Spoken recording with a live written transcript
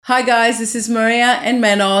Hi guys, this is Maria and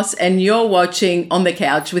Manos and you're watching On the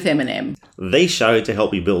Couch with M&M. The show to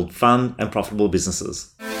help you build fun and profitable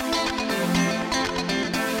businesses.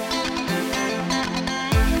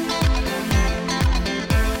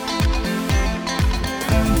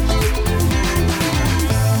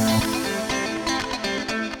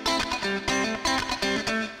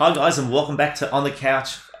 Hi guys, and welcome back to On the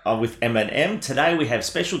Couch with M&M. Today we have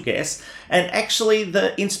special guests and actually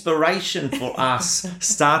the inspiration for us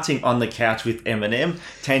starting On the Couch with M&M,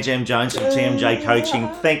 Tanjam Jones from TMJ Coaching.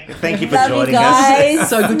 Thank you for joining us.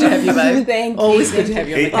 So good to have you both. Thank you. Always good to have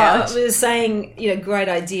you on the couch. I was saying, great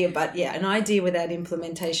idea, but an idea without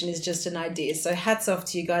implementation is just an idea. So hats off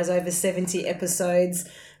to you guys, over 70 episodes.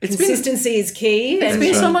 Consistency is key. It's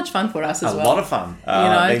been so much fun for us as well. A lot of fun.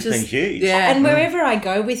 It's been huge. Yeah. And wherever I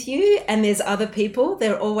go with you and there's other people,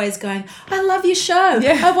 they're always going, I love your show.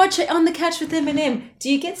 Yeah. I watch it On the Couch with M&M. Do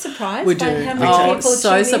you get surprised We do. by how many people so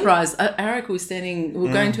tune in? surprised. Eric was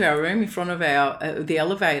we're going to our room in front of the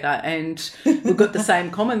elevator and we got the same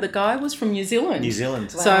comment. The guy was from New Zealand. Wow.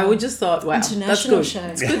 So we just thought, wow, International that's show. good.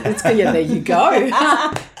 It's good. It's good. Yeah, there you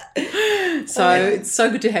go. So it's so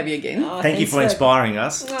good to have you again. Thank you for inspiring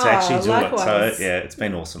us to actually do likewise. it. So it's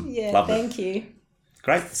been awesome. Yeah, Loved thank it. you.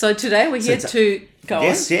 Great. So today we're here to go on.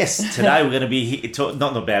 Yes. Today we're going to be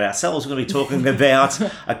not about ourselves. We're going to be talking about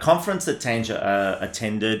a conference that Tanja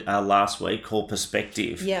attended last week called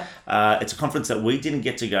Perspective. Yeah. It's a conference that we didn't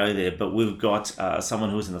get to go there, but we've got someone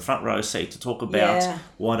who was in the front row seat to talk about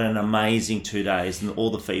what an amazing 2 days and all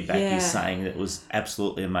the feedback he's saying that was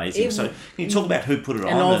absolutely amazing. So can you talk about who put it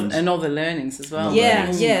on? And all the learnings as well.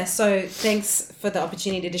 Yeah. So thanks for the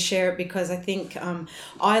opportunity to share it because I think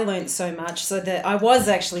I learned so much. So that I was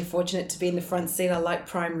actually fortunate to be in the front seat. I like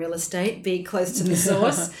prime real estate, be close to the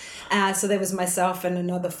source. So there was myself and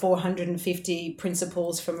another 450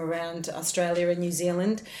 principals from around Australia and New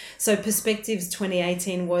Zealand. So Perspectives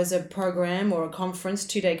 2018 was a program or a conference,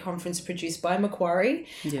 2-day conference produced by Macquarie.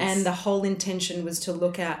 Yes. And the whole intention was to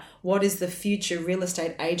look at what does the future real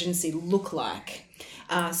estate agency look like.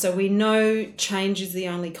 So we know change is the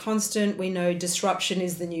only constant. We know disruption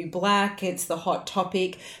is the new black. It's the hot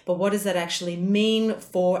topic. But what does that actually mean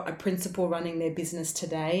for a principal running their business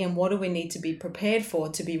today? And what do we need to be prepared for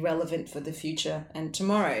to be relevant for the future and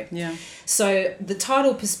tomorrow? Yeah. So the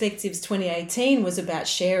title Perspectives 2018 was about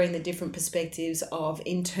sharing the different perspectives of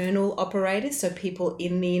internal operators, so people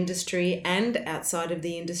in the industry and outside of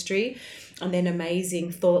the industry, and then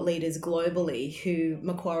amazing thought leaders globally who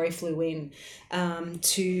Macquarie flew in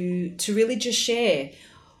to really just share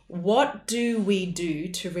what do we do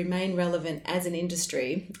to remain relevant as an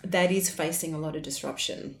industry that is facing a lot of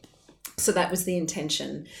disruption. So that was the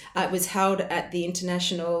intention. It was held at the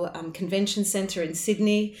International Convention Centre in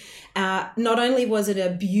Sydney. Not only was it a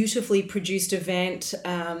beautifully produced event,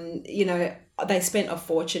 they spent a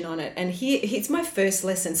fortune on it. And here's my first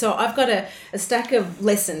lesson. So I've got a stack of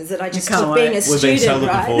lessons that I just took being a student, We've been so looking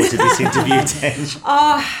right? forward to this interview, Tanj.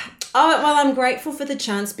 Well, I'm grateful for the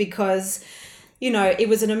chance because, it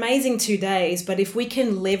was an amazing 2 days, but if we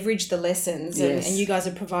can leverage the lessons and you guys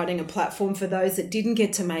are providing a platform for those that didn't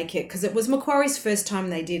get to make it, because it was Macquarie's first time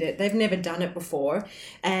they did it. They've never done it before.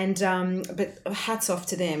 And, but hats off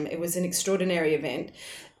to them. It was an extraordinary event.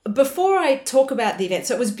 Before I talk about the event,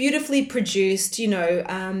 so it was beautifully produced,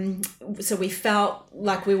 so we felt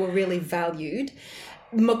like we were really valued.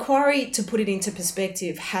 Macquarie, to put it into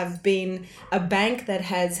perspective, have been a bank that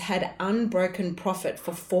has had unbroken profit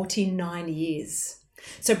for 49 years.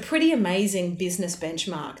 So pretty amazing business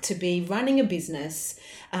benchmark to be running a business,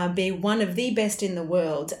 be one of the best in the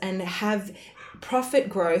world and have profit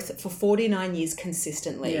growth for 49 years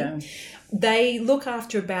consistently. Yeah. They look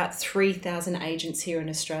after about 3,000 agents here in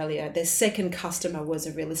Australia. Their second customer was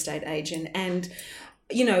a real estate agent. And,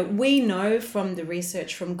 we know from the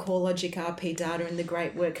research from CoreLogic, RP Data, and the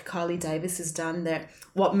great work Kylie Davis has done that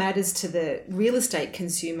what matters to the real estate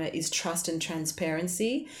consumer is trust and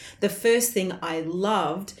transparency. The first thing I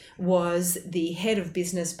loved was the head of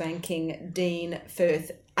business banking, Dean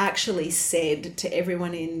Firth, actually said to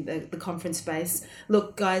everyone in the conference space,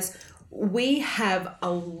 look, guys, we have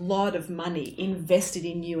a lot of money invested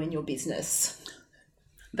in you and your business.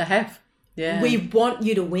 They have. Yeah. We want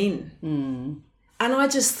you to win. And I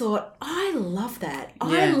just thought, I love that.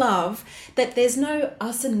 I love that there's no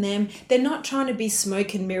us and them. They're not trying to be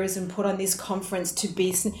smoke and mirrors and put on this conference to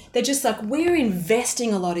be... They're just like, we're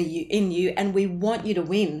investing a lot in you and we want you to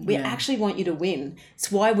win. We actually want you to win.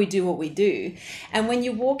 It's why we do what we do. And when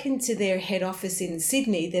you walk into their head office in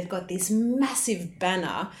Sydney, they've got this massive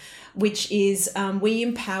banner which is we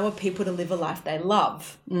empower people to live a life they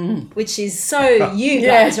love, which is so you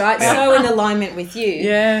guys, right? So in alignment with you.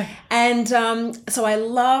 Yeah. And so I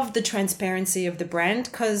love the transparency of the brand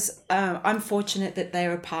because I'm fortunate that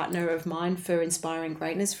they're a partner of mine for Inspiring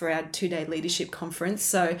Greatness for our 2-day leadership conference.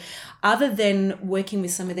 So other than working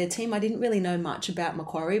with some of their team, I didn't really know much about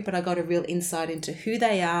Macquarie, but I got a real insight into who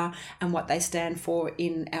they are and what they stand for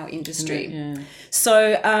in our industry. Yeah.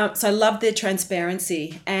 So I love their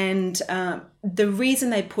transparency. And the reason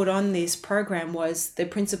they put on this program was the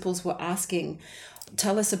principals were asking,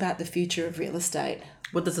 tell us about the future of real estate.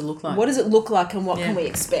 What does it look like? What does it look like and what can we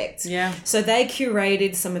expect? Yeah. So they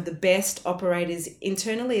curated some of the best operators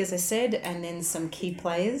internally, as I said, and then some key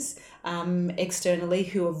players externally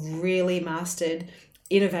who have really mastered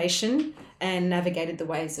innovation and navigated the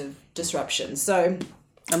ways of disruption. So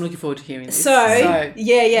I'm looking forward to hearing this. So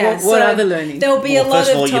yeah. What are the learnings? There'll be a lot of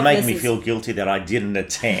First of all, you make lessons. me feel guilty that I didn't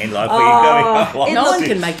attend. Like, no one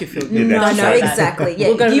can make you feel guilty. No, exactly. Yeah,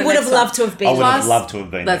 you would have loved to have been. I would have loved to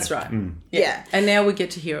have been. That's there. right. Yeah. And now we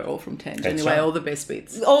get to hear it all from Tanj. Anyway, right. all the best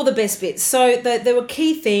bits. All the best bits. So there were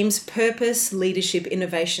key themes: purpose, leadership,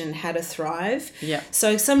 innovation, how to thrive. Yeah.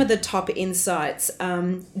 So some of the top insights.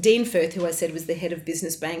 Dean Firth, who I said was the head of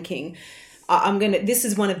business banking. This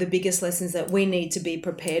is one of the biggest lessons that we need to be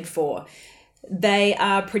prepared for. They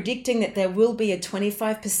are predicting that there will be a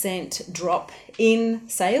 25% drop in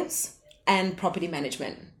sales and property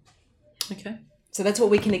management. Okay. So that's what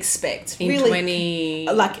we can expect. In really,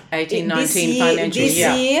 2018, 19 financial year.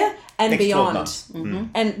 This year and next beyond. 12 months. Mm-hmm.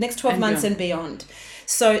 And next 12 months and beyond.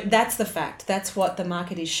 So that's the fact. That's what the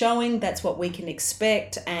market is showing. That's what we can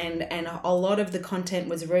expect. And a lot of the content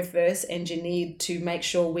was reverse engineered to make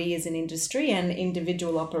sure we as an industry and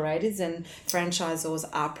individual operators and franchisors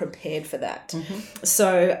are prepared for that. Mm-hmm.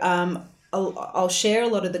 So I'll share a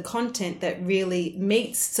lot of the content that really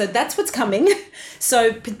meets. So that's what's coming.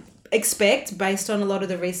 So expect, based on a lot of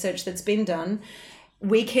the research that's been done,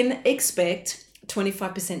 we can expect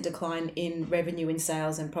 25% decline in revenue in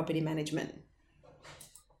sales and property management.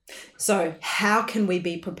 So how can we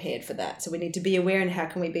be prepared for that? So we need to be aware, and how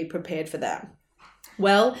can we be prepared for that?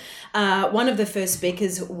 Well, one of the first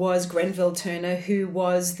speakers was Grenville Turner, who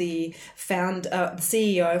was the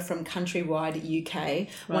CEO from Countrywide UK, right.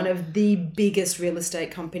 One of the biggest real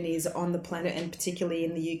estate companies on the planet, and particularly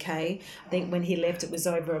in the UK. I think when he left, it was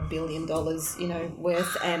over $1 billion,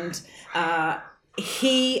 worth, and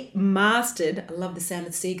he mastered, I love the sound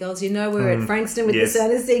of seagulls. We're at Frankston with the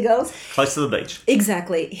sound of seagulls. Close to the beach.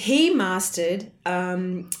 Exactly. He mastered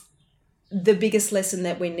the biggest lesson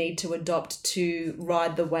that we need to adopt to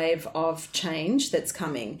ride the wave of change that's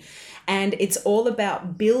coming. And it's all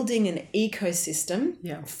about building an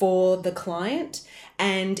ecosystem for the client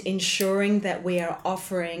and ensuring that we are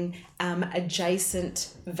offering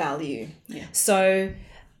adjacent value. Yeah. So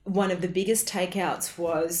one of the biggest takeouts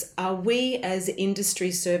was, are we as industry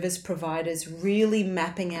service providers really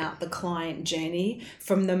mapping out the client journey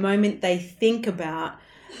from the moment they think about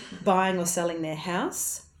buying or selling their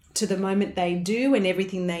house to the moment they do and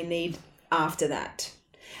everything they need after that?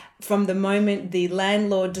 From the moment the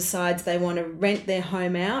landlord decides they want to rent their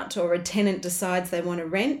home out or a tenant decides they want to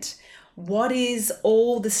rent, what is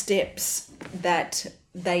all the steps that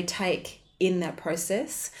they take in that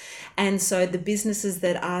process? And so the businesses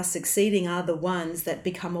that are succeeding are the ones that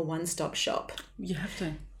become a one-stop shop. You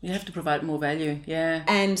have to provide more value. Yeah.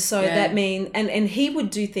 And so that means, and he would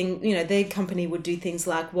do things, their company would do things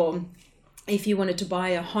like, well, if you wanted to buy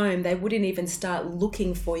a home, they wouldn't even start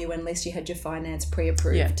looking for you unless you had your finance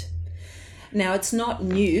pre-approved. Yeah. Now, it's not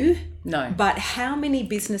new. No. But how many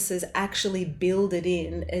businesses actually build it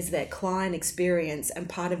in as their client experience and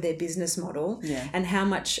part of their business model, and how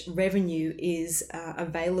much revenue is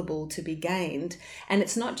available to be gained? And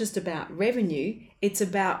it's not just about revenue, it's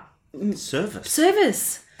about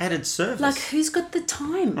service. Added service. Like, who's got the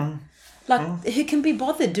time? Who can be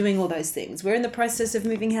bothered doing all those things? We're in the process of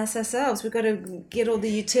moving house ourselves. We've got to get all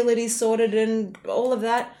the utilities sorted and all of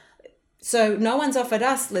that. So no one's offered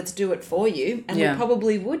us, let's do it for you. And we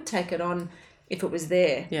probably would take it on if it was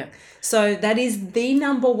there. Yeah. So that is the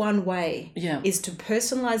number one way, is to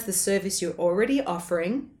personalize the service you're already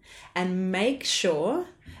offering and make sure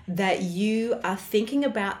that you are thinking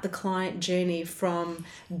about the client journey from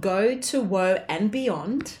go to woe and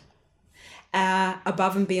beyond,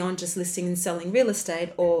 above and beyond just listing and selling real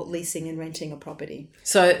estate or leasing and renting a property.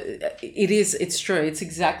 So it's true. It's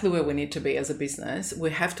exactly where we need to be as a business.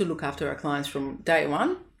 We have to look after our clients from day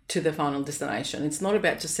one to the final destination. It's not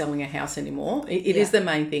about just selling a house anymore. It is the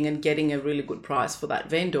main thing, and getting a really good price for that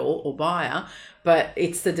vendor or buyer, but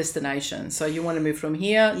it's the destination. So you want to move from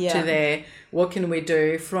here to there. What can we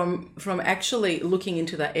do from actually looking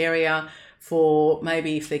into that area for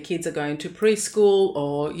maybe if their kids are going to preschool,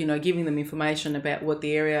 or, you know, giving them information about what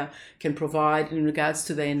the area can provide in regards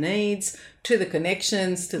to their needs, to the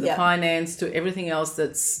connections, to the finance, to everything else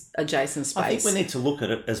that's adjacent space. I think we need to look at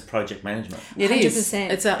it as project management. It 100%.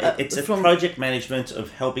 is. It's a project management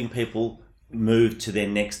of helping people move to their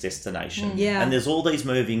next destination. And there's all these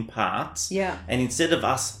moving parts. And instead of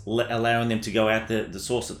us allowing them to go out there to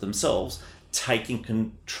source it themselves, taking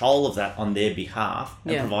control of that on their behalf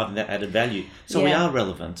and providing that added value. So we are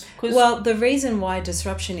relevant. Well, the reason why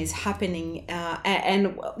disruption is happening,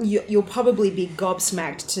 and you'll probably be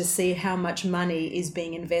gobsmacked to see how much money is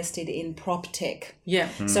being invested in prop tech.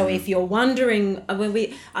 So if you're wondering, when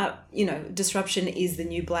disruption is the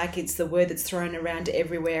new black. It's the word that's thrown around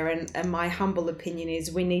everywhere. And my humble opinion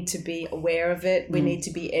is we need to be aware of it. We need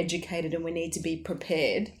to be educated, and we need to be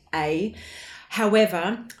prepared.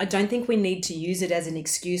 However, I don't think we need to use it as an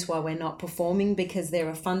excuse why we're not performing, because there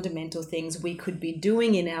are fundamental things we could be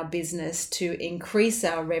doing in our business to increase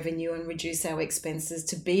our revenue and reduce our expenses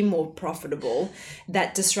to be more profitable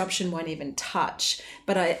that disruption won't even touch.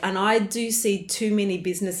 But I do see too many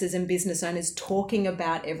businesses and business owners talking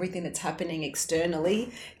about everything that's happening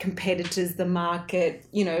externally, competitors, the market,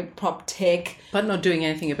 prop tech. But not doing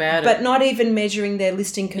anything about it. But not even measuring their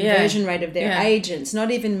listing conversion rate of their agents,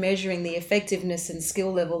 not even measuring the effectiveness and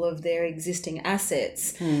skill level of their existing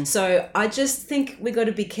assets. So I just think we got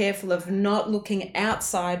to be careful of not looking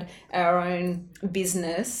outside our own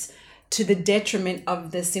business to the detriment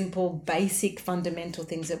of the simple, basic, fundamental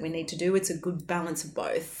things that we need to do. It's a good balance of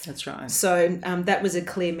both. That's right. So that was a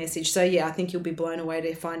clear message. So I think you'll be blown away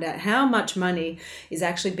to find out how much money is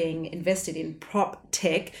actually being invested in prop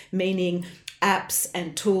tech, meaning apps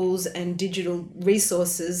and tools and digital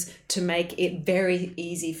resources to make it very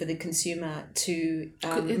easy for the consumer to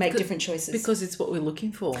make different choices. Because it's what we're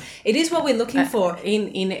looking for. It is what we're looking for.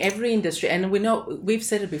 In every industry. And we've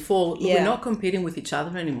said it before, we're not competing with each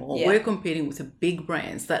other anymore. We're competing with the big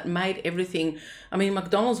brands that made everything. I mean,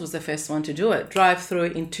 McDonald's was the first one to do it. Drive through,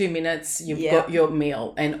 in 2 minutes, you've got your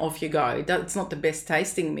meal and off you go. It's not the best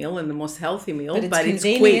tasting meal and the most healthy meal, but it's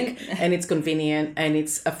quick and it's convenient and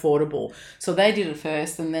it's affordable. So they did it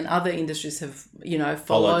first, and then other industries have,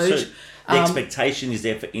 followed. So the expectation is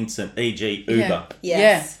there for instant, e.g. Uber.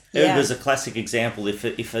 Uber's a classic example.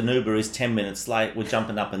 If an Uber is 10 minutes late, we're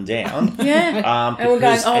jumping up and down. And we're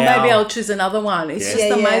going, maybe I'll choose another one. It's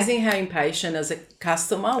just amazing how impatient as a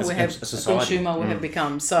customer we have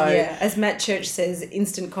become. So as Matt Church says,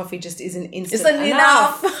 instant coffee just isn't instant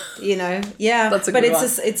enough. That's a but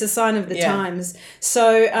good it's a sign of the times.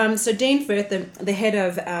 So Dean Firth, the head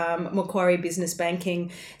of Macquarie Business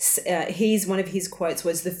Banking, one of his quotes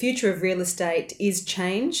was, "The future of real estate is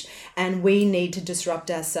change, and we need to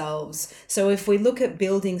disrupt ourselves." So if we look at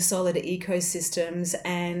building solid ecosystems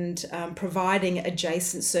and providing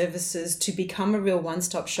adjacent services to become a real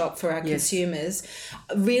one-stop shop for our consumers,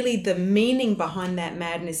 really the meaning behind that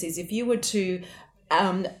madness is, if you were to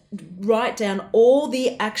write down all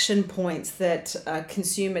the action points that a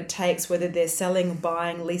consumer takes, whether they're selling,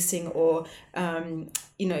 buying, leasing, or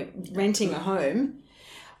renting a home,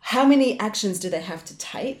 how many actions do they have to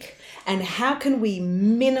take, and how can we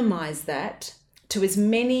minimize that to as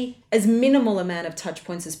minimal amount of touch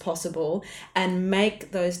points as possible, and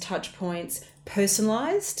make those touch points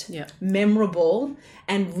personalized, memorable,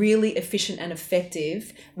 and really efficient and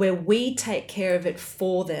effective, where we take care of it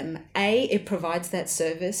for them. A, it provides that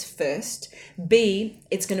service first. B,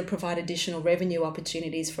 it's going to provide additional revenue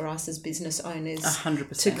opportunities for us as business owners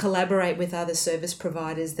 100%. to collaborate with other service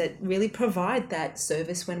providers that really provide that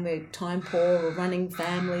service when we're time poor or running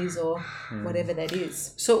families or whatever that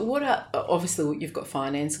is. So what are, obviously you've got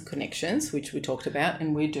finance and connections, which we talked about,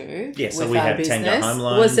 and we do. Yes, so we have Tango Home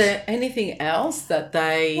Loans. Was there anything else that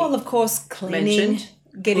they Well, of course, cleaning. mentioned?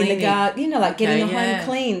 Getting the garden, getting the home yeah.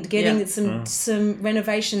 cleaned, getting some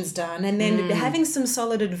renovations done, and then having some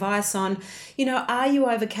solid advice on, are you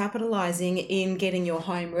overcapitalizing in getting your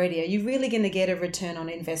home ready? Are you really going to get a return on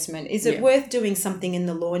investment? Is it worth doing something in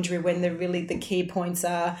the laundry when the key points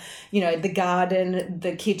are, the garden,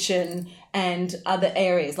 the kitchen, and other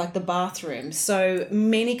areas like the bathroom? So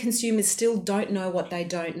many consumers still don't know what they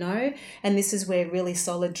don't know, and this is where really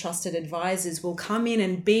solid, trusted advisors will come in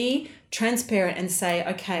and be transparent and say,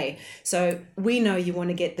 okay, so we know you want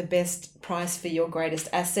to get the best price for your greatest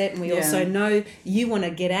asset, and we also know you want to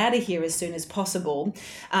get out of here as soon as possible,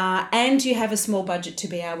 and you have a small budget to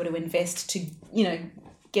be able to invest to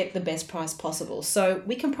get the best price possible. So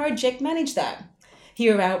we can project manage that.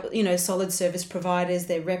 Here are our, solid service providers.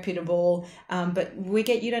 They're reputable, but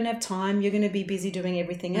you don't have time. You're going to be busy doing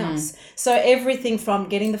everything else. So everything from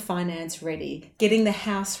getting the finance ready, getting the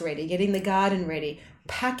house ready, getting the garden ready,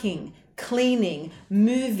 packing, cleaning,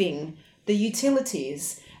 moving, the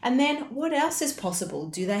utilities. And then what else is possible?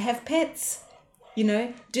 Do they have pets?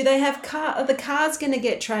 Do they have are the cars going to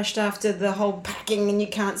get trashed after the whole packing and you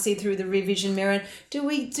can't see through the rear vision mirror? Do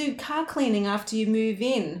we do car cleaning after you move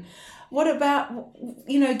in? What about,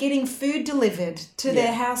 getting food delivered to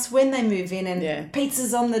their house when they move in and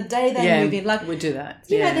pizzas on the day they move in? Like, we do that.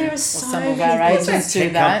 There are so some of many our things. agents do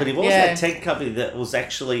that. What was that tech company that was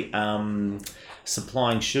actually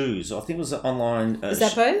supplying shoes? I think it was online.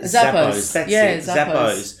 Zappos? Zappos. That's it.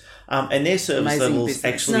 Zappos. And their service Amazing levels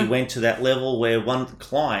business. actually went to that level where one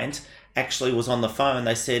client actually was on the phone.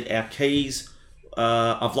 They said, our keys,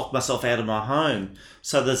 I've locked myself out of my home.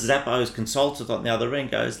 So the Zappos consultant on the other end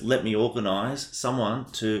goes, let me organise someone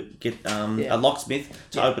to get a locksmith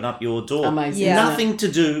to open up your door. Amazing. Yeah. Nothing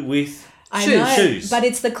to do with shoes. But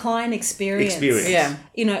it's the client experience. Yeah.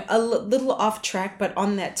 A little off track, but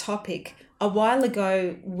on that topic, a while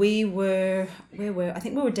ago, I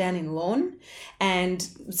think we were down in Lorne. And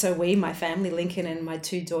so my family, Lincoln and my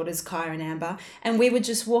two daughters, Kaya and Amber, and we were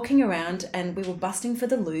just walking around and we were busting for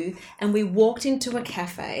the loo and we walked into a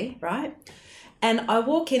cafe, right? And I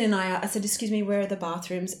walk in and I said, excuse me, where are the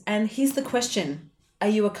bathrooms? And here's the question, are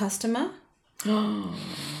you a customer?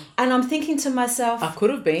 And I'm thinking to myself, I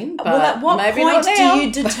could have been, but at what maybe point not now. do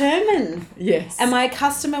you determine? Yes. Am I a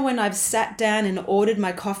customer when I've sat down and ordered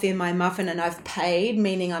my coffee and my muffin and I've paid,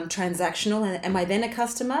 meaning I'm transactional, and am I then a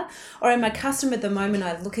customer? Or am I a customer the moment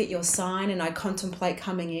I look at your sign and I contemplate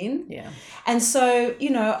coming in? Yeah. And so,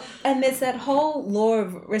 and there's that whole law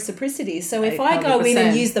of reciprocity. So if I go 100%. in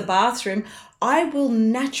and use the bathroom, I will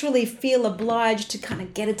naturally feel obliged to kind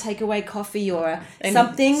of get a takeaway coffee or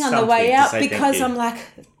something on the way out because I'm like...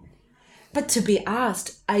 But to be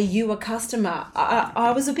asked, are you a customer?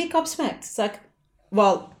 I was a bit gobsmacked. It's like,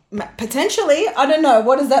 well, potentially. I don't know.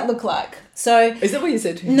 What does that look like? So is that what you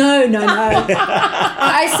said? No.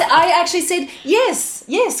 I actually said yes,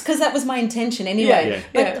 because that was my intention anyway.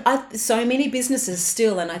 But so many businesses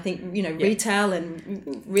still, and I think retail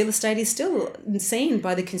and real estate is still seen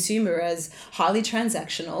by the consumer as highly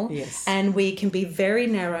transactional. Yes, and we can be very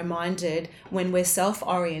narrow-minded when we're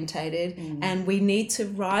self-orientated, and we need to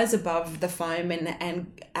rise above the foam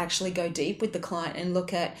and actually go deep with the client and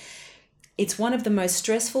look at. It's one of the most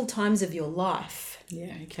stressful times of your life. Yeah,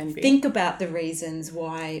 it can be. Think about the reasons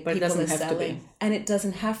why but people are selling. And it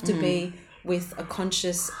doesn't have to be with a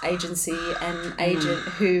conscious agency and agent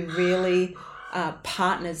who really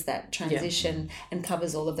partners that transition and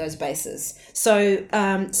covers all of those bases. So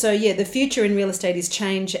the future in real estate is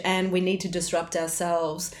change, and we need to disrupt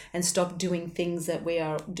ourselves and stop doing things that we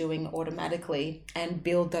are doing automatically and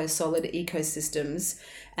build those solid ecosystems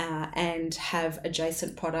and have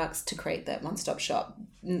adjacent products to create that one-stop shop.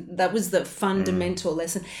 That was the fundamental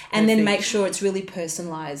lesson. And then make sure it's really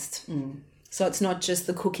personalized. So it's not just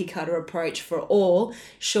the cookie cutter approach for all.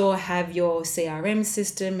 Sure, have your CRM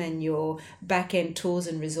system and your back-end tools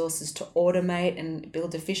and resources to automate and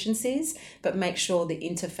build efficiencies, but make sure the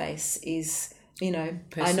interface is,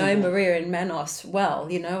 personal. I know Maria and Manos well,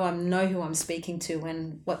 I know who I'm speaking to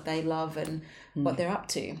and what they love and what they're up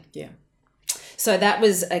to. Yeah. So that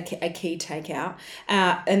was a key takeout.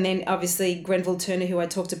 And then obviously Grenville Turner, who I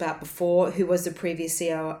talked about before, who was the previous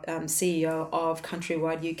CEO of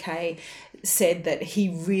Countrywide UK, said that he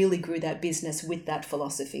really grew that business with that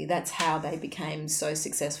philosophy. That's how they became so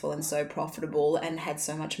successful and so profitable and had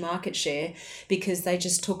so much market share, because they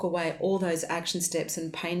just took away all those action steps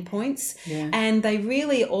and pain points. Yeah. And they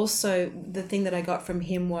really also, the thing that I got from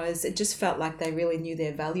him was it just felt like they really knew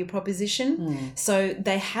their value proposition. So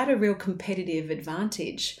they had a real competitive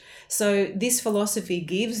advantage. So this philosophy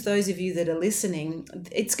gives those of you that are listening,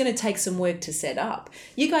 it's going to take some work to set up.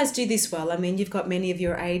 You guys do this well. I mean, you've got many of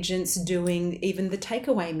your agents doing even the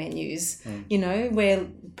takeaway menus, where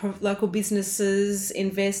local businesses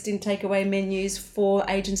invest in takeaway menus for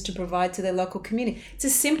agents to provide to their local community. It's a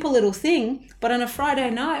simple little thing, but on a Friday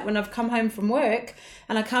night when I've come home from work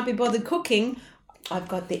and I can't be bothered cooking, I've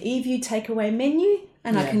got the eView takeaway menu.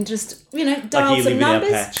 And I can just, dial like some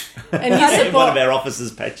numbers. And you support one of our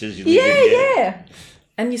offices' patches. Yeah.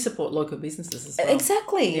 And you support local businesses as well.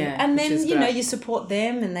 Exactly. Yeah, and then, you support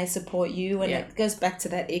them and they support you, and Yeah. it goes back to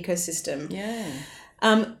that ecosystem. Yeah.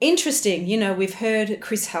 Interesting, we've heard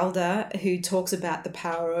Chris Halder, who talks about the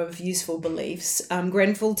power of useful beliefs.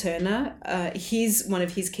 Grenfell Turner, one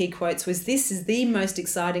of his key quotes was, "This is the most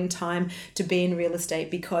exciting time to be in real estate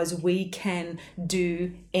because we can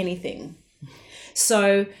do anything."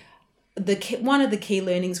 So one of the key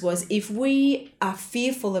learnings was, if we are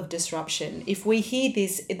fearful of disruption, if we hear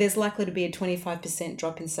this, there's likely to be a 25%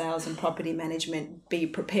 drop in sales and property management, be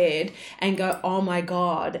prepared and go, oh my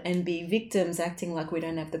God, and be victims acting like we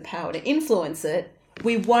don't have the power to influence it.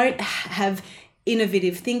 We won't have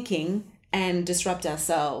innovative thinking and disrupt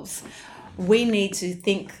ourselves. We need to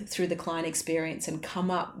think through the client experience and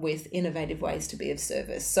come up with innovative ways to be of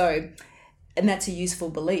service. So, and that's a useful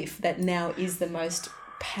belief, that now is the most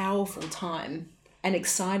powerful time, an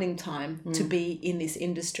exciting time to be in this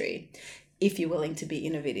industry if you're willing to be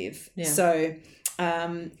innovative. So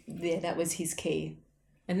that was his key.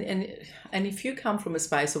 And if you come from a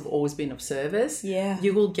space of always being of service, yeah,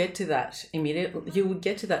 you will get to that immediately. You would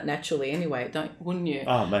get to that naturally anyway, wouldn't you?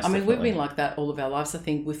 Oh, most definitely. We've been like that all of our lives. I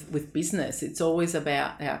think with business, it's always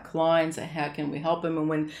about our clients and how can we help them.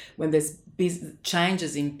 And when there's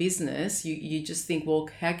changes in business, you just think, well,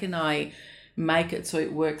 how can I make it so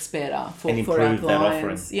it works better for our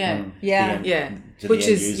clients? Which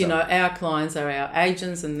is, our clients are our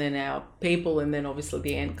agents, and then our people, and then obviously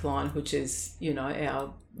the end client, which is,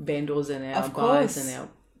 our vendors and our buyers and our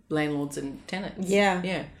landlords and tenants.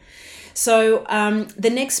 Yeah. So the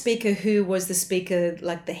next speaker, who was the speaker,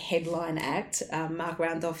 like the headline act, Mark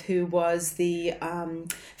Randolph, who was the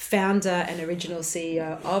founder and original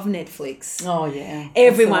CEO of Netflix. Oh yeah.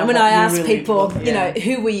 Everyone, when I asked people,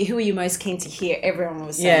 who were you most keen to hear, everyone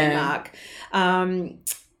was saying Mark.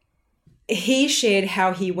 He shared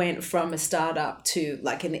how he went from a startup to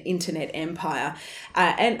like an internet empire.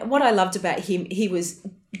 And what I loved about him, he was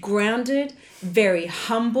grounded, very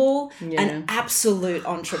humble, an absolute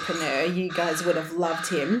entrepreneur. You guys would have loved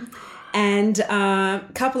him. And a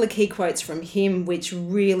couple of key quotes from him which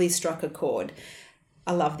really struck a chord.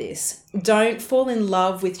 I love this. Don't fall in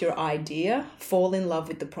love with your idea, fall in love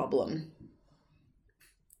with the problem.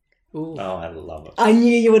 Ooh. Oh, I love it. I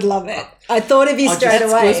knew you would love it. I thought of you straight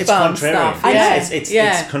away. It's contrarian. It's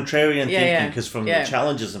contrarian thinking, because from the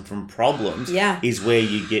challenges and from problems is where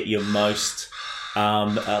you get your most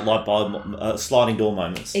sliding door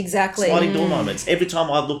moments. Exactly. Sliding door moments. Every time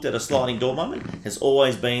I've looked at a sliding door moment, has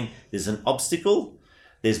always been, there's an obstacle,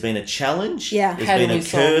 there's been a challenge, there's been a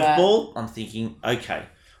curveball. I'm thinking, okay,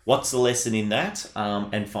 what's the lesson in that?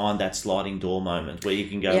 And find that sliding door moment where you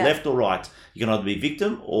can go left or right. You can either be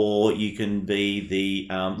victim or you can be the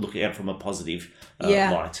looking out from a positive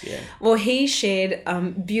light. Yeah. Well, he shared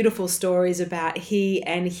beautiful stories about he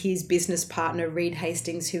and his business partner, Reed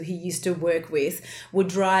Hastings, who he used to work with, would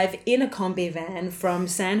drive in a combi van from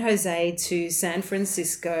San Jose to San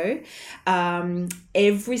Francisco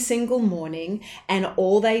every single morning, and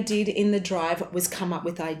all they did in the drive was come up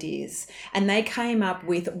with ideas. And they came up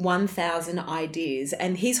with 1,000 ideas.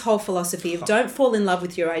 And his whole philosophy of don't fall in love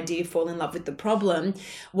with your idea, fall in love with the problem,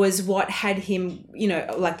 was what had him,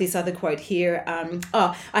 like this other quote here,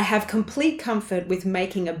 I have complete comfort with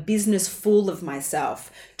making a business fool of myself.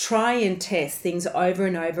 Try and test things over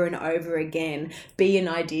and over and over again. Be an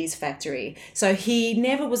ideas factory. So he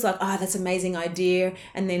never was like, that's an amazing idea,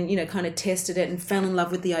 and then, kind of tested it and fell in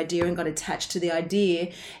love with the idea and got attached to the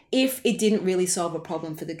idea if it didn't really solve a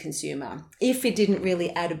problem for the consumer, if it didn't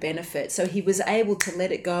really add a benefit. So he was able to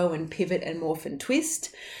let it go and pivot and morph and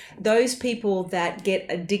twist. Those people that get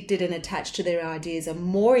addicted and attached to their ideas are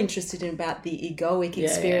more interested in about the egoic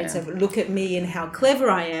experience of look at me and how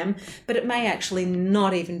clever I am, but it may actually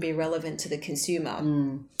not even be relevant to the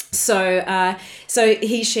consumer. So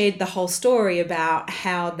he shared the whole story about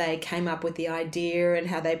how they came up with the idea and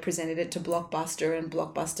how they presented it to Blockbuster, and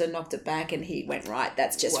Blockbuster knocked it back, and he went, right,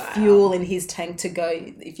 that's just fuel in his tank to go.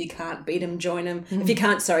 If you can't beat him, join him. If you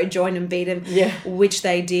can't, join him, beat him, which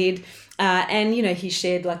they did. And, he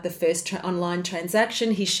shared like the first online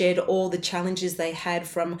transaction. He shared all the challenges they had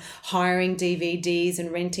from hiring DVDs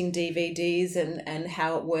and renting DVDs and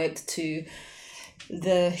how it worked to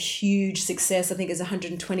the huge success. I think it's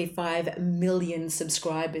 125 million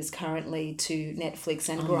subscribers currely to Netflix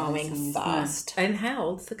and growing fast. And how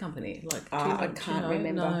old's the company? I can't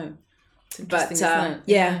remember. No. But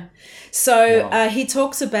so he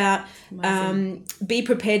talks about be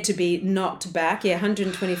prepared to be knocked back.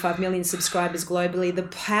 125 million subscribers globally. The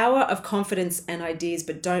power of confidence and ideas,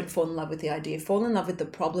 but don't fall in love with the idea. Fall in love with the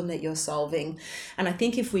problem that you're solving. And I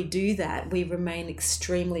think if we do that, we remain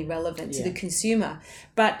extremely relevant to the consumer.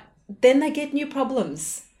 But then they get new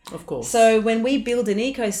problems. Of course. So when we build an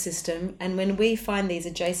ecosystem and when we find these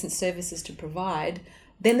adjacent services to provide,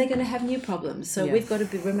 then they're going to have new problems. So we've got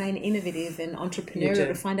to remain innovative and entrepreneurial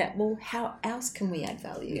to find out, well, how else can we add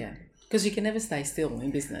value? Yeah. Because you can never stay still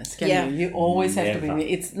in business, can you? You always have to be.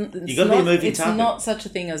 You got to be a moving target. It's not such a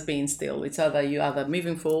thing as being still. It's either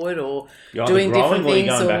moving forward or you're doing different things.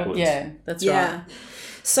 Or you're going backwards. Yeah, that's right.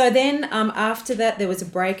 So then after that, there was a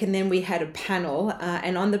break and then we had a panel.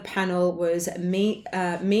 And on the panel was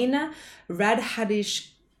Meena Radhadish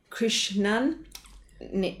Krishnan.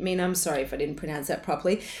 Meena, I'm sorry if I didn't pronounce that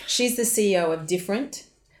properly. She's the CEO of Different.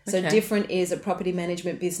 So Different is a property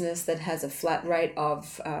management business that has a flat rate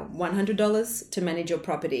of $100 to manage your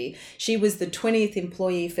property. She was the 20th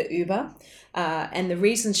employee for Uber. And the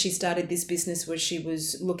reason she started this business was she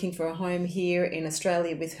was looking for a home here in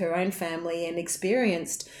Australia with her own family and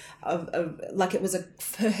experienced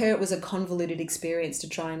for her it was a convoluted experience to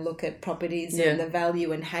try and look at properties and the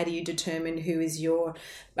value and how do you determine who is your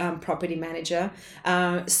property manager.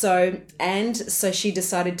 So she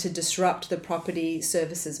decided to disrupt the property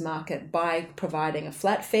services market by providing a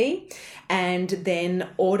flat fee and then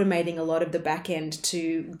automating a lot of the back end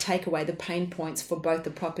to take away the pain points for both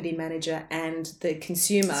the property manager and the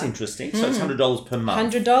consumer. That's interesting. So it's $100 per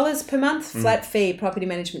month. $100 per month, flat fee, property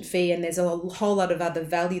management fee, and there's a whole lot of other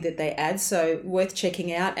value that they add, so worth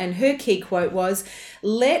checking out. And her key quote was,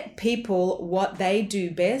 let people what they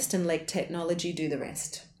do best and let technology do the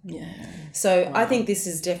rest. Yeah. So I think this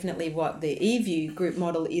is definitely what the eView group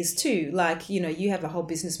model is too. Like, you have a whole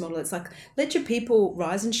business model. It's like, let your people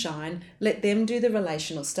rise and shine, let them do the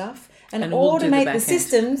relational stuff and automate the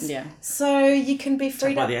systems so you can be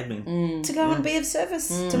freed up the admin. To go and be of service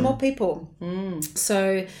to more people.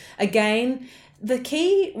 So again, the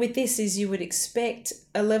key with this is you would expect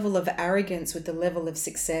a level of arrogance with the level of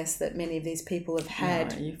success that many of these people have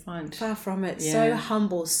had. You find far from it. So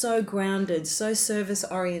humble, so grounded, so service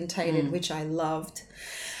orientated, which I loved.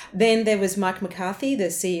 Then there was Mike McCarthy, the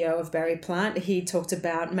CEO of Barry Plant. He talked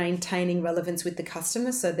about maintaining relevance with the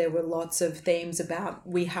customer. So there were lots of themes about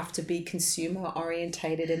we have to be consumer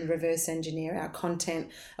orientated and reverse engineer our content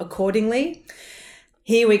accordingly.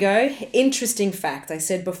 Here we go. Interesting fact. I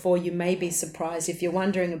said before, you may be surprised if you're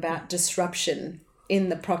wondering about disruption in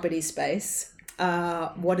the property space.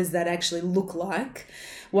 What does that actually look like?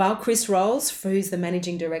 Well, Chris Rolls, who's the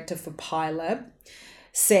managing director for PiLab,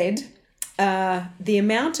 said the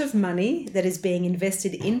amount of money that is being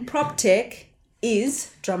invested in PropTech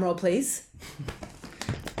is, drumroll please,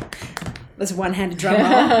 that's a one-handed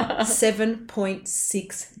drumroll,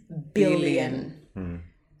 $7.6 billion.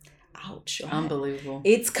 Ouch. Right? Unbelievable.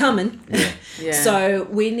 It's coming. So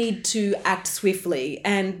we need to act swiftly.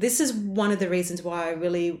 And this is one of the reasons why I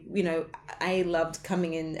really, A, loved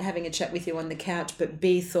coming in, having a chat with you on the couch, but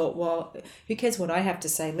B, thought, well, who cares what I have to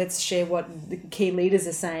say? Let's share what the key leaders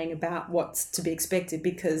are saying about what's to be expected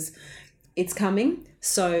because it's coming.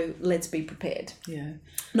 So let's be prepared. Yeah.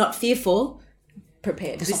 Not fearful.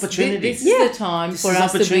 Prepared. This is the time for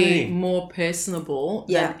us to be more personable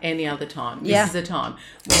than any other time. This is the time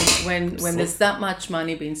when there's that much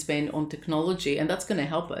money being spent on technology, and that's going to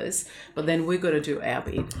help us. But then we've got to do our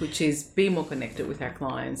bit, which is be more connected with our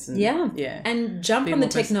clients. And, and jump on the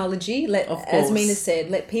technology. As Meena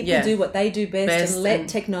said, let people do what they do best and let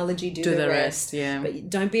technology do the rest. But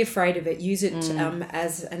don't be afraid of it. Use it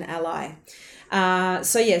as an ally.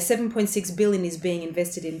 $7.6 billion is being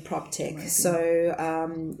invested in PropTech. Amazing. So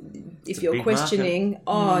if you're questioning,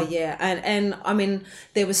 and I mean,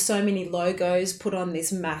 there were so many logos put on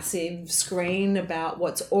this massive screen about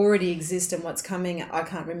what's already exists and what's coming. I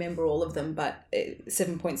can't remember all of them, but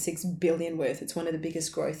 7.6 billion worth. It's one of the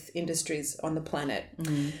biggest growth industries on the planet.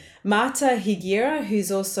 Marta Higuera, who's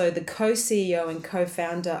also the co-CEO and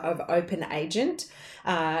co-founder of OpenAgent,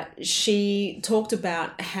 she talked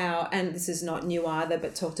about how, and this is not new either,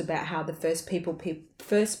 but talked about how the first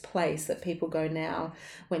place that people go now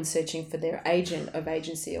when searching for their agent of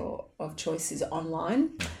agency or of choice is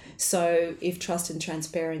online. So if trust and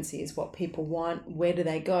transparency is what people want, where do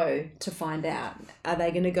they go to find out? Are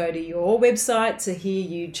they going to go to your website to hear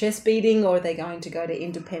you chest beating, or are they going to go to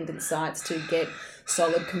independent sites to get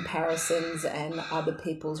solid comparisons and other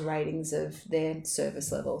people's ratings of their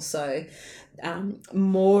service level? So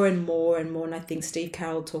more and more, and I think Steve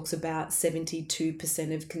Carroll talks about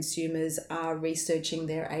 72% of consumers are researching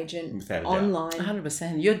their agent online.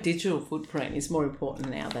 100%. Your digital footprint is more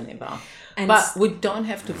important now than ever. But we don't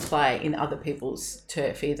have to play in other people's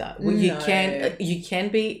turf either. You can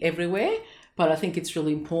be everywhere, But I think it's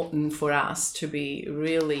really important for us to be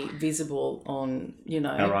really visible on,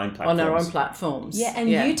 our own platforms. Yeah, and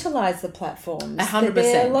utilize the platforms. 100%.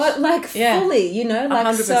 Fully, like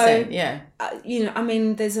 100%, so. Yeah. I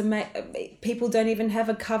mean, people don't even have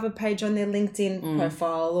a cover page on their LinkedIn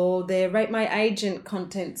profile, or their Rate My Agent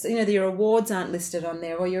contents. Your awards aren't listed on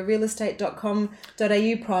there, or your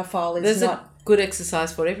realestate.com.au profile is not. Good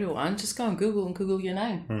exercise for everyone. Just go on Google and Google your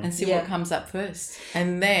name and see what comes up first,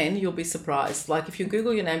 and then you'll be surprised. Like if you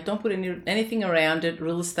Google your name, don't put anything around it,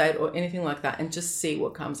 real estate or anything like that, and just see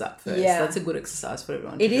what comes up first. That's a good exercise for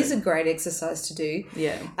everyone. It is a great exercise to do.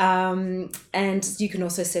 Yeah. And you can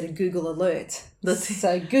also set a Google alert.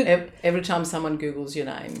 So Google every time someone Googles your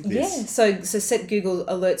name. Yeah. So set Google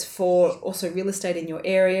alerts for also real estate in your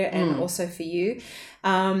area and also for you.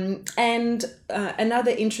 And another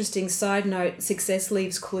interesting side note, success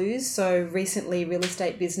leaves clues. So recently Real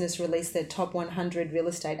Estate Business released their top 100 real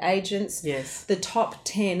estate agents. Yes. The top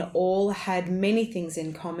 10 all had many things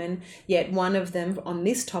in common, yet one of them on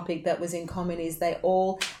this topic that was in common is they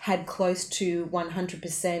all had close to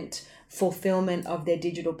 100% fulfillment of their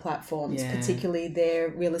digital platforms, particularly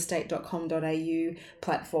their realestate.com.au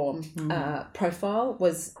platform profile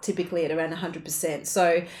was typically at around 100%.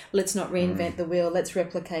 So let's not reinvent the wheel. Let's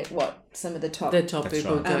replicate what some of the top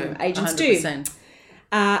people do. Agents 100%. do.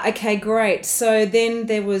 Okay, great. So then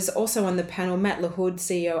there was also on the panel Matt LaHood,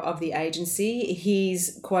 CEO of the agency.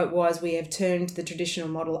 His quote was, "We have turned the traditional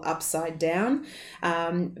model upside down."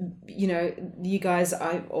 You guys,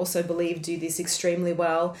 I also believe, do this extremely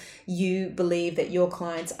well. You believe that your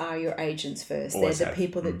clients are your agents first. Always They're the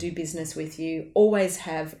people that do business with you. Always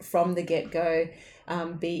have from the get-go.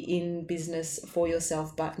 Be in business for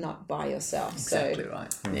yourself, but not by yourself. Exactly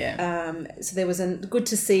right. Yeah. So there was good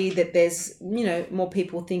to see that there's more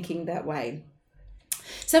people thinking that way.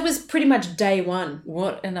 So that was pretty much day one.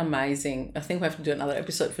 What an amazing! I think we have to do another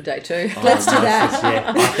episode for day two. Let's do that.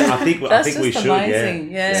 I think we should.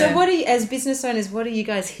 Amazing. Yeah. So what do you, as business owners, what do you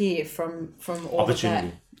guys hear from all opportunity?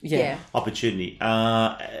 Of that? Yeah. Opportunity.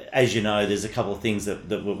 As you know, there's a couple of things that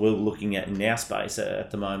we're looking at in our space at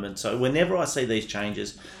the moment. So whenever I see these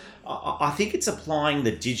changes, I think it's applying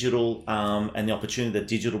the digital and the opportunity that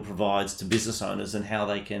digital provides to business owners and how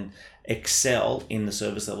they can excel in the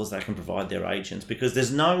service levels they can provide their agents, because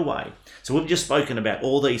there's no way. So we've just spoken about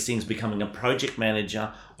all these things becoming a project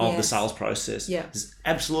manager of the sales process. Yeah. There's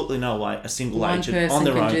absolutely no way a single One agent on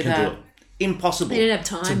their own can do it. Impossible. They don't have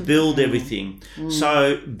time to build everything.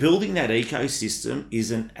 So building that ecosystem is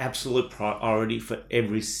an absolute priority for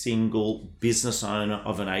every single business owner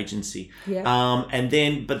of an agency. Yeah.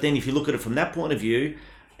 But then if you look at it from that point of view,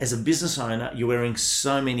 as a business owner, you're wearing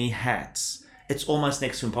so many hats. It's almost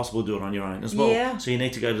next to impossible to do it on your own as well. Yeah. So you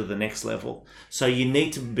need to go to the next level. So you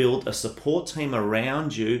need to build a support team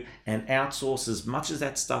around you and outsource as much of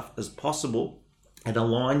that stuff as possible and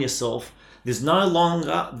align yourself. There's no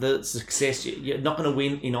longer the success. You're not going to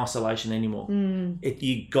win in isolation anymore.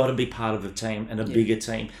 You got to be part of a team and a bigger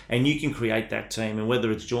team, and you can create that team. And whether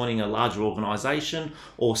it's joining a larger organisation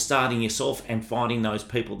or starting yourself and finding those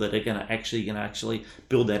people that are going to actually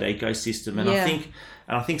build that ecosystem. And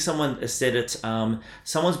I think someone has said it.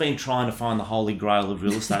 Someone's been trying to find the holy grail of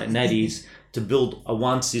real estate, and that is to build a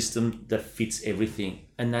one system that fits everything,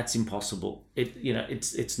 and that's impossible.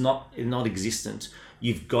 It's not existent.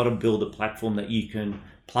 You've got to build a platform that you can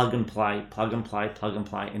plug and play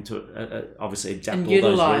into obviously adapt and all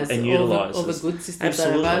utilize those and utilize all the good systems that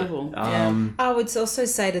are available. I would also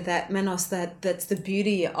say to that, Manos, that's the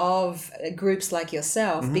beauty of groups like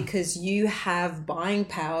yourself, because you have buying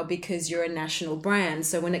power because you're a national brand.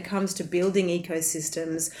 So when it comes to building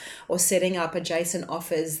ecosystems or setting up adjacent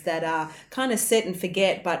offers that are kind of set and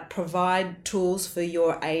forget but provide tools for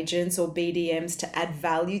your agents or BDMs to add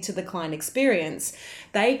value to the client experience,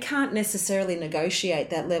 they can't necessarily negotiate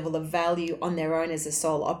that level of value on their own as a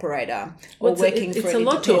sole operator or working for an It's a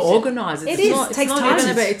lot to organise. It takes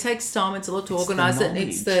time. It takes time. It's a lot to organise it.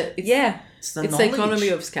 It's the economy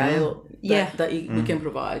of scale that we can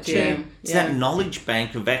provide. It's that knowledge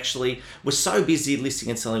bank of actually, we're so busy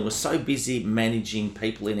listing and selling, we're so busy managing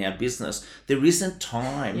people in our business, there isn't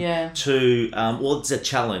time to, it's a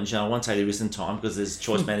challenge. And I won't say there isn't time because there's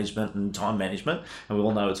choice management and time management, and we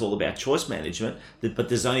all know it's all about choice management, but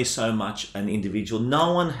there's only so much an individual.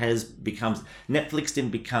 No one has Netflix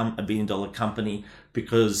didn't become $1 billion company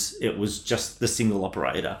because it was just the single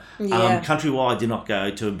operator. Countrywide did not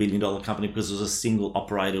go to $1 billion company because it was a single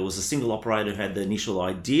operator. It was a single operator who had the initial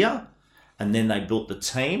idea, and then they built the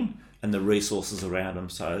team and the resources around them.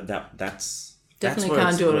 So that's Definitely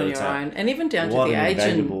can't do it on your own. And even down to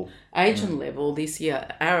the agent level this year,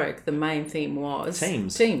 ARIC, the main theme was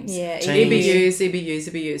teams. Yeah,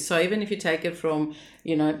 EBUs. So even if you take it from,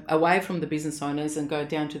 away from the business owners and go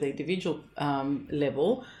down to the individual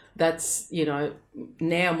level, that's,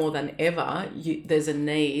 now more than ever, there's a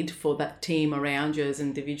need for that team around you as an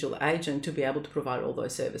individual agent to be able to provide all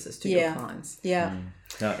those services to your clients. Yeah.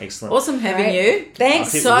 No, excellent. Awesome having you.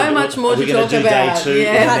 Thanks. So much more to talk about. Day 2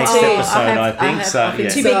 next episode, I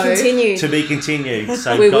think. To be continued. To be continued.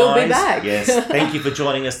 So we will be back. Yes. Thank you for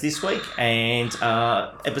joining us this week, and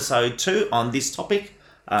episode 2 on this topic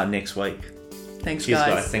next week. Thanks, Cheers,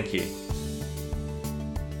 guys. Thank you.